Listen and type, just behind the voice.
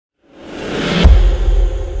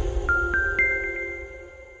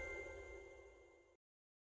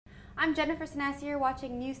I'm Jennifer Sanasi. You're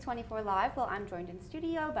watching News 24 Live. Well, I'm joined in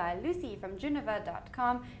studio by Lucy from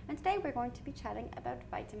Junova.com, and today we're going to be chatting about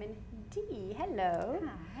vitamin D. Hello.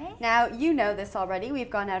 Hi. Now, you know this already. We've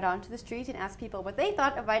gone out onto the street and asked people what they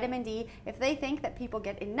thought of vitamin D, if they think that people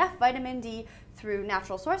get enough vitamin D through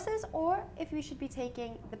natural sources, or if you should be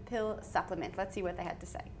taking the pill supplement. Let's see what they had to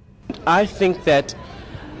say. I think that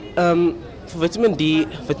for vitamin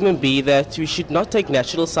B, that we should not take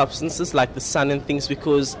natural substances like the sun and things,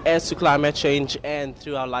 because as to climate change and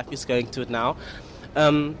through our life is going to it now,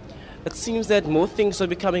 it seems that more things are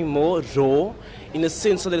becoming more raw in a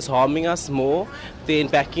sense that it's harming us more than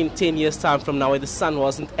back in 10 years time from now, where the sun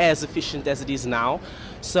wasn't as efficient as it is now.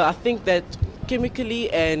 So I think that chemically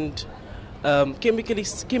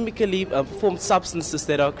formed substances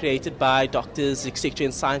that are created by doctors, etc.,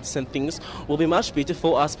 and scientists and things will be much better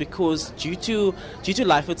for us, because due to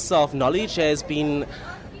life itself, knowledge has been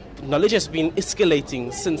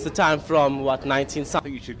escalating since the time from 19 I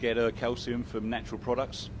think you should get calcium from natural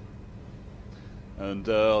products, and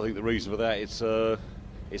I think the reason for that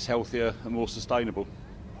it's healthier and more sustainable.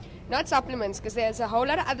 Not supplements, because there's a whole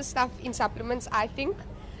lot of other stuff in supplements, I think.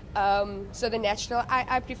 So the natural,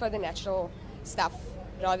 I prefer the natural stuff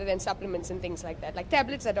rather than supplements and things like that. Like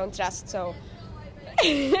tablets, I don't trust, so.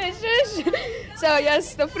 So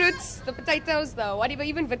yes, the fruits, the potatoes, the whatever,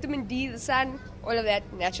 even vitamin D, the sun, all of that,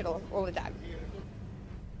 natural, all the time.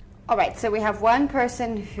 All right, so we have one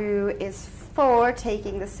person who is for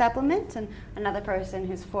taking the supplement and another person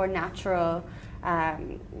who's for natural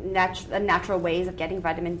ways of getting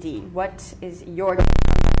vitamin D. What is your take on that?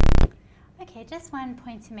 Okay, just one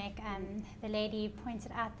point to make. The lady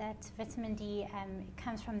pointed out that vitamin D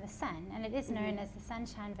comes from the sun, and it is known as the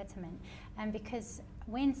sunshine vitamin, because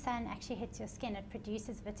when sun actually hits your skin, it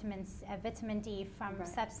produces vitamin D from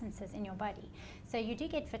substances in your body. So you do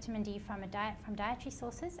get vitamin D from dietary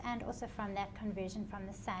sources, and also from that conversion from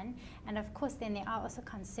the sun. And of course, then there are also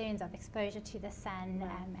concerns of exposure to the sun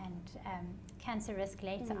and cancer risk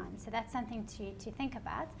later on. So that's something to think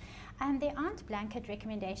about. There aren't blanket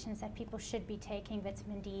recommendations that people should be taking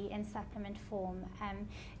vitamin D in supplement form.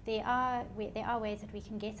 There are ways that we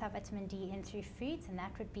can get our vitamin D in through foods, and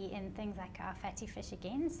that would be in things like our fatty fish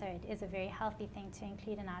again, so it is a very healthy thing to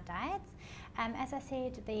include in our diets. As I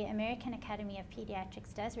said, the American Academy of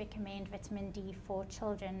Pediatrics does recommend vitamin D for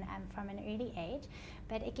children from an early age,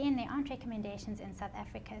 but again, there aren't recommendations in South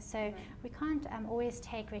Africa, so we can't always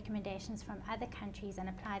take recommendations from other countries and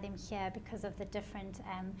apply them here because of the different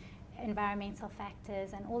environmental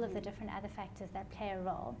factors and all of the different other factors that play a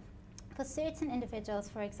role. For certain individuals,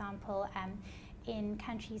 for example, in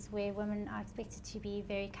countries where women are expected to be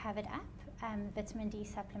very covered up, vitamin D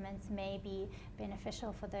supplements may be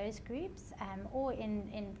beneficial for those groups, or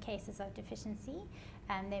in cases of deficiency,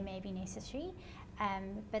 they may be necessary.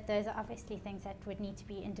 But those are obviously things that would need to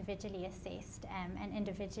be individually assessed and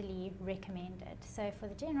individually recommended. So for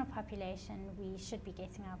the general population, we should be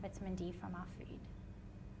getting our vitamin D from our food.